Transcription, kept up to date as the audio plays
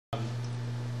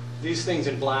these things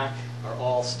in black are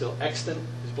all still extant,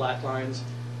 these black lines,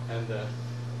 and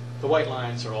the white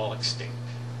lines are all extinct.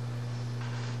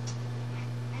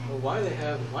 Well, why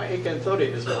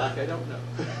Acanthodia is black, I don't know.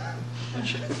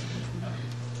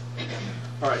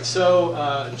 All right,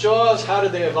 so jaws, how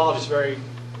did they evolve? Just very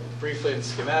briefly and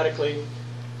schematically.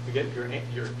 You get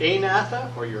your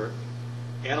anatha, or your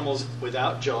animals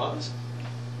without jaws,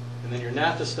 and then your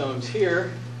gnathostomes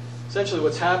here. Essentially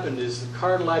what's happened is the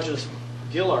cartilaginous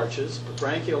gill arches, or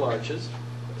branchial arches,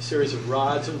 a series of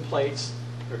rods and plates,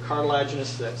 they're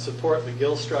cartilaginous that support the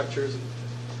gill structures and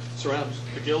surround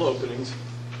the gill openings,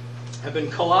 have been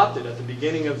co-opted at the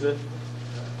beginning of the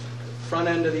front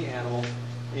end of the animal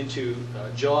into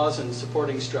jaws and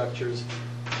supporting structures.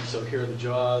 So here are the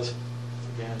jaws,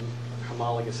 again,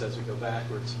 homologous as we go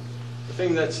backwards. The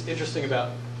thing that's interesting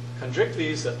about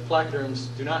chondrichthyes that the placoderms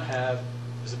do not have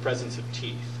is the presence of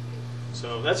teeth.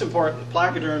 So that's important. The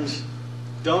placoderms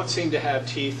don't seem to have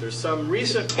teeth. There's some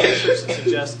recent research that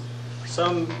suggests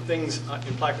some things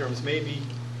in placoderms may be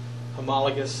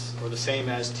homologous or the same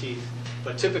as teeth,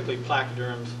 but typically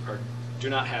placoderms do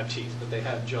not have teeth, but they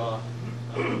have the jaw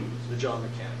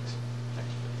mechanics.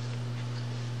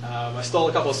 I stole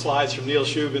a couple of slides from Neil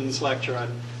Shubin's lecture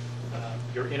on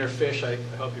your inner fish. I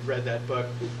hope you've read that book.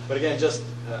 But again, just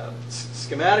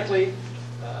schematically,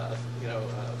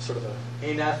 sort of an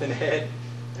anathan head,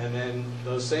 and then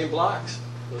those same blocks,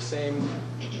 those same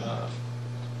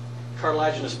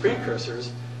cartilaginous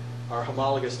precursors are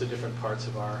homologous to different parts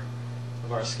of our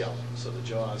skeleton. So the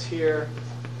jaw is here,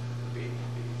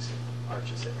 these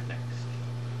arches there next.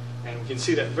 And we can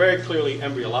see that very clearly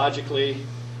embryologically.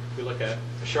 If we look at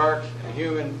a shark and a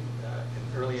human in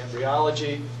early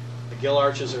embryology, the gill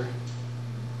arches are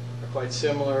quite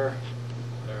similar.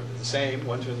 They're the same,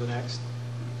 one to the next.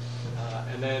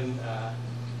 And then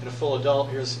in a full adult,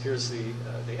 here's the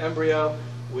embryo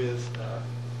with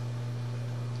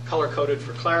color-coded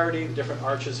for clarity, different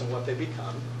arches and what they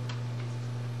become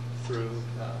through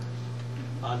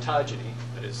ontogeny,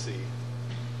 that is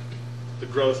the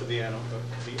growth of the animal,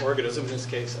 the organism, in this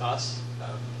case us,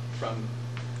 from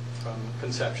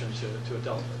conception to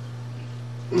adulthood.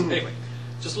 Anyway,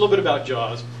 just a little bit about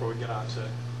jaws before we get on to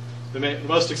the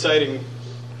most exciting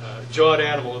jawed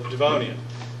animal of Devonian.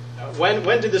 When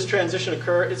did this transition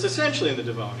occur? It's essentially in the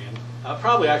Devonian,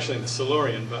 probably actually in the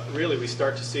Silurian, but really we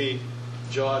start to see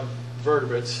jawed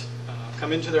vertebrates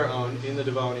come into their own in the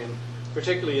Devonian,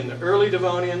 particularly in the early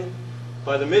Devonian.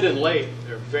 By the mid and late,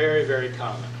 they're very, very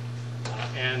common.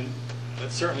 And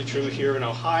that's certainly true here in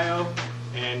Ohio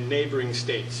and neighboring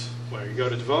states. Where you go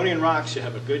to Devonian rocks, you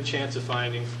have a good chance of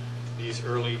finding these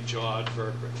early jawed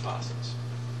vertebrate fossils.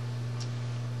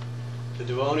 The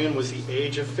Devonian was the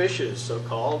age of fishes,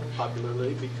 so-called,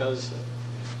 popularly because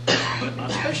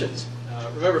of fishes.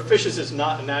 Remember, fishes is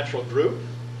not a natural group,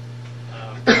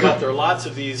 but there are lots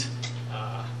of these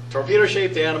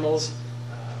torpedo-shaped animals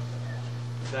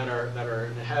that are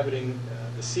inhabiting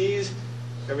the seas.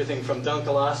 Everything from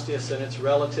Dunkleosteus and its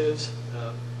relatives,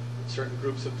 certain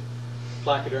groups of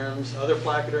placoderms, other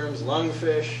placoderms,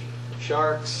 lungfish,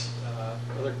 sharks,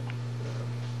 other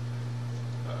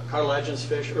cartilaginous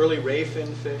fish, early ray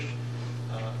fin fish,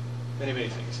 many, many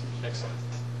things. Next slide.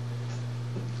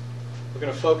 We're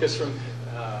going to focus from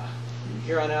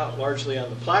here on out largely on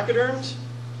the placoderms,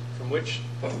 from which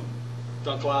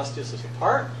Dunkleosteus is a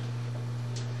part.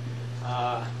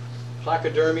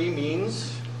 Placodermy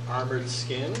means armored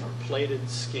skin or plated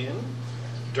skin.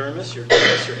 Dermis, your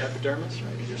epidermis,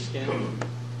 right, your skin.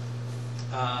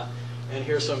 And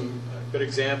here's some good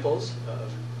examples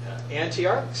of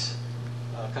antiarchs,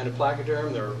 kind of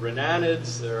placoderm. There are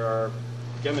rhinanids, there are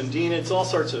gemindinids, all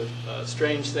sorts of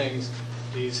strange things,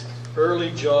 these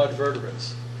early jawed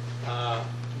vertebrates.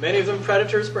 Many of them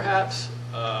predators, perhaps,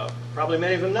 probably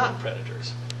many of them not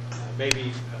predators.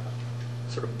 Maybe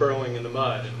sort of burrowing in the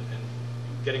mud and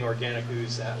getting organic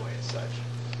ooze that way and such.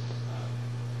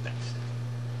 Next.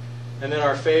 And then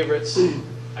our favorites,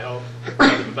 I hope,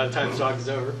 by the time the talk is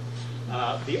over,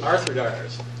 the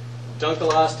arthrodires.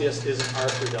 Dunkleosteus is an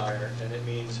arthrodire, and it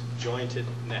means jointed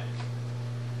neck.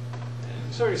 And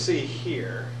you sort of see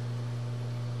here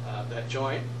that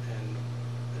joint, and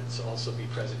it's also be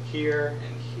present here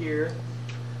and here.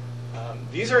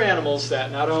 These are animals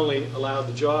that not only allow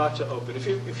the jaw to open. If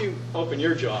you open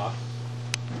your jaw,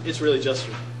 it's really just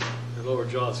your lower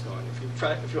jaw is going.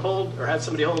 If you hold or have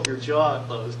somebody hold your jaw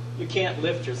closed, you can't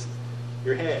lift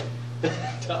your head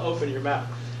to open your mouth.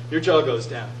 Your jaw goes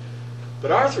down.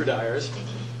 But arthrodires,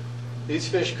 these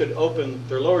fish could open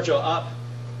their lower jaw up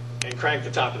and crank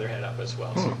the top of their head up as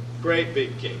well. So great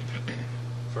big gape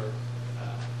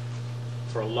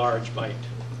for a large bite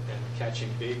and catching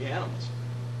big animals.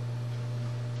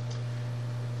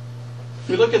 If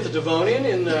we look at the Devonian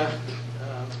in the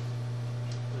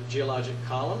geologic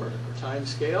column or time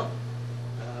scale,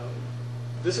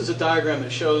 this is a diagram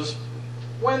that shows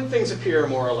when things appear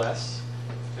more or less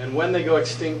and when they go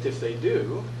extinct if they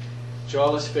do.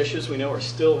 Jawless fishes we know are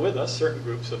still with us, certain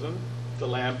groups of them, the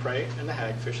lamprey and the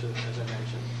hagfish, as I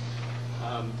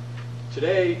mentioned.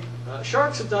 Today,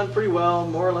 sharks have done pretty well,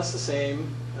 more or less the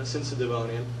same since the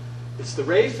Devonian. It's the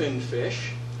ray fin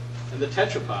fish and the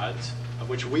tetrapods, of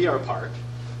which we are part,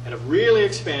 and have really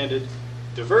expanded,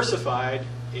 diversified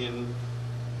in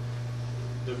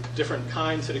the different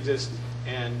kinds that exist,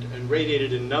 and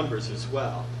radiated in numbers as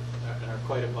well, and are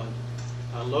quite abundant.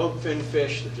 Lobe fin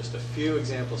fish, there are just a few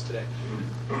examples today.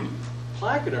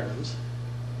 Placoderms,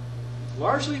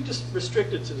 largely just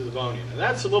restricted to the Devonian, and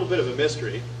that's a little bit of a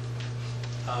mystery.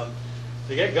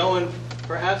 They get going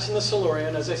perhaps in the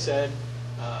Silurian, as I said,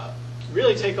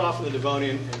 really take off in the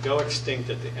Devonian and go extinct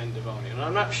at the end Devonian. And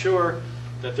I'm not sure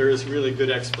that there is really good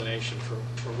explanation for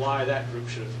why that group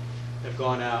should have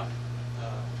gone out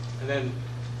and then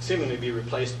seemingly be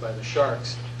replaced by the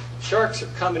sharks. Sharks are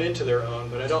coming into their own,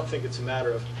 but I don't think it's a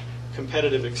matter of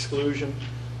competitive exclusion,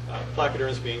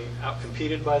 placoderms being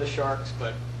outcompeted by the sharks,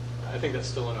 but I think that's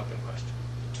still an open question.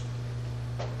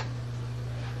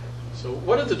 So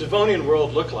what did the Devonian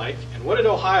world look like, and what did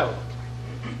Ohio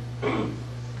look like?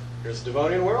 Here's the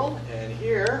Devonian world, and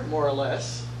here, more or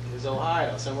less, is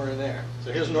Ohio, somewhere in there.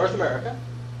 So here's North America,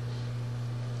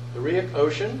 the Rheic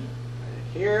Ocean,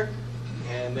 right here,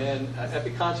 and then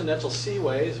epicontinental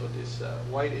seaway is what this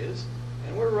white is,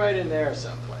 and we're right in there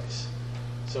someplace.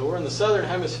 So we're in the southern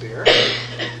hemisphere,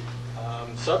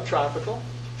 subtropical,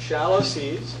 shallow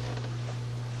seas,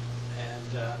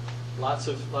 and lots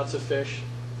of fish,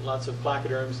 lots of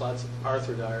placoderms, lots of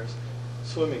arthrodires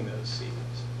swimming those seas.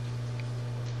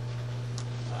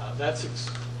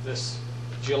 This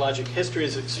geologic history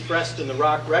is expressed in the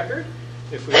rock record.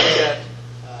 If we look at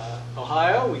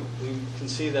Ohio, we can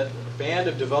see that a band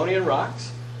of Devonian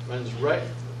rocks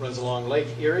runs along Lake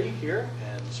Erie here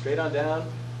and straight on down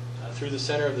through the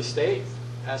center of the state,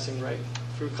 passing right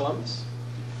through Columbus.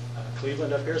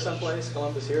 Cleveland up here someplace,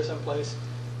 Columbus here someplace.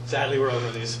 Sadly, we're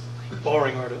over these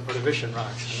boring Ordovician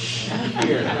rocks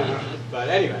here. But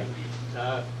anyway,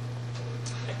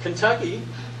 Kentucky,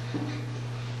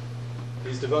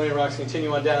 these Devonian rocks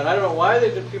continue on down. And I don't know why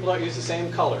people don't use the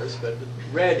same colors, but the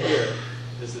red here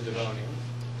is the Devonian.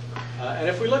 And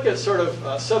if we look at sort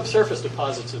of subsurface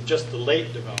deposits of just the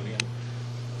late Devonian,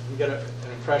 we get an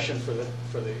impression for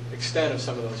the extent of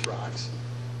some of those rocks.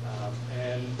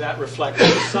 And that reflects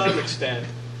to some extent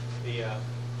the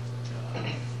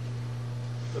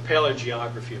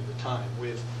paleogeography of the time,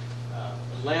 with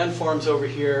landforms over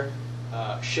here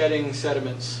shedding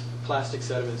sediments, plastic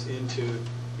sediments, into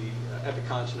the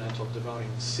epicontinental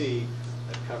Devonian Sea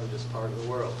that covered this part of the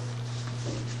world.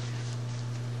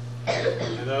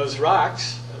 And those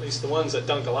rocks, at least the ones that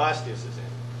Dunkleosteus is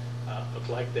in, look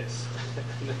like this.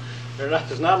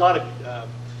 There's not a lot of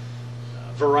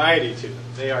variety to them.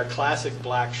 They are classic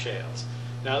black shales.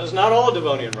 Now, there's not all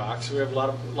Devonian rocks. We have a lot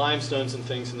of limestones and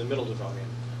things in the middle Devonian.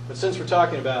 But since we're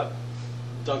talking about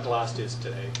Dunkleosteus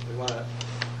today, we want to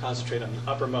concentrate on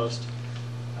the uppermost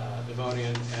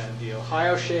Devonian, and the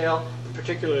Ohio shale, and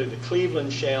particularly the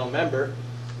Cleveland shale member,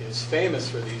 is famous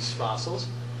for these fossils.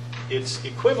 Its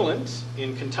equivalent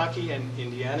in Kentucky and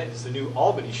Indiana is the New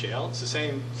Albany shale. It's the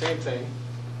same thing,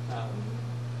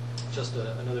 just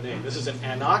another name. This is an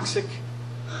anoxic,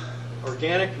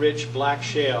 organic-rich black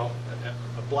shale,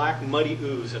 a black muddy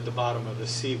ooze at the bottom of the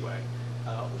seaway,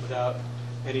 without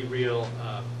any real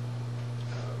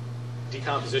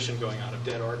decomposition going on of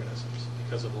dead organisms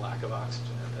because of the lack of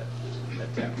oxygen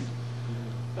at depth.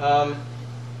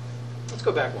 Let's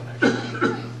go back one,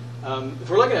 actually. If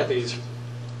we're looking at these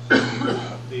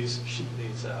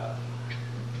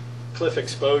cliff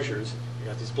exposures, you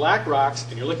got these black rocks,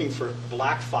 and you're looking for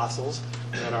black fossils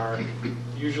that are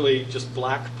usually just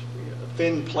black,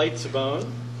 thin plates of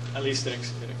bone, at least in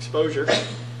exposure.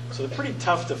 So they're pretty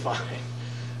tough to find.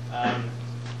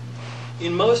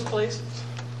 In most places,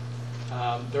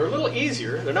 they're a little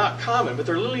easier. They're not common, but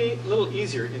they're a little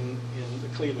easier in the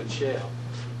Cleveland shale.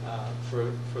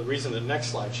 For the reason the next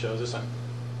slide shows us,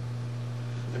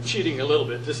 I'm cheating a little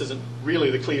bit. This isn't really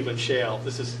the Cleveland shale.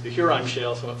 This is the Huron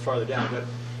shale, so farther down.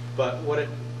 But what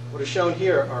is shown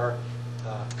here are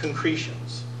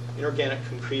concretions, inorganic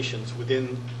concretions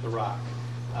within the rock.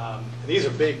 And these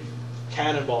are big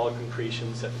cannonball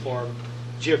concretions that form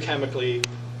geochemically,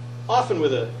 often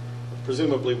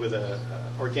presumably with a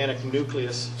organic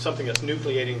nucleus, something that's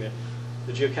nucleating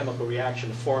the geochemical reaction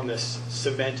to form this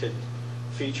cemented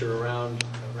feature around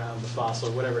the fossil,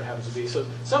 or whatever it happens to be. So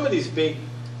some of these big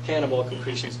cannibal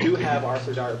concretions do have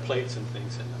arthrodire plates and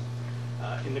things in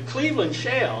them. In the Cleveland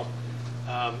Shale,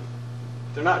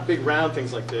 they're not big round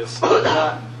things like this. They're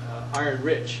not iron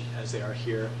rich as they are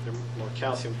here. They're more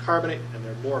calcium carbonate and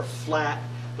they're more flat.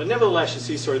 But nevertheless, you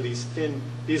see sort of these thin,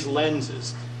 these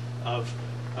lenses of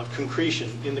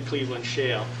concretion in the Cleveland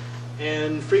Shale.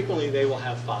 And frequently they will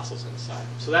have fossils inside.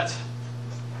 So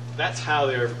that's how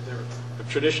they've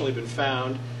traditionally been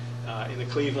found in the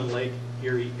Cleveland Lake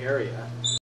Erie area.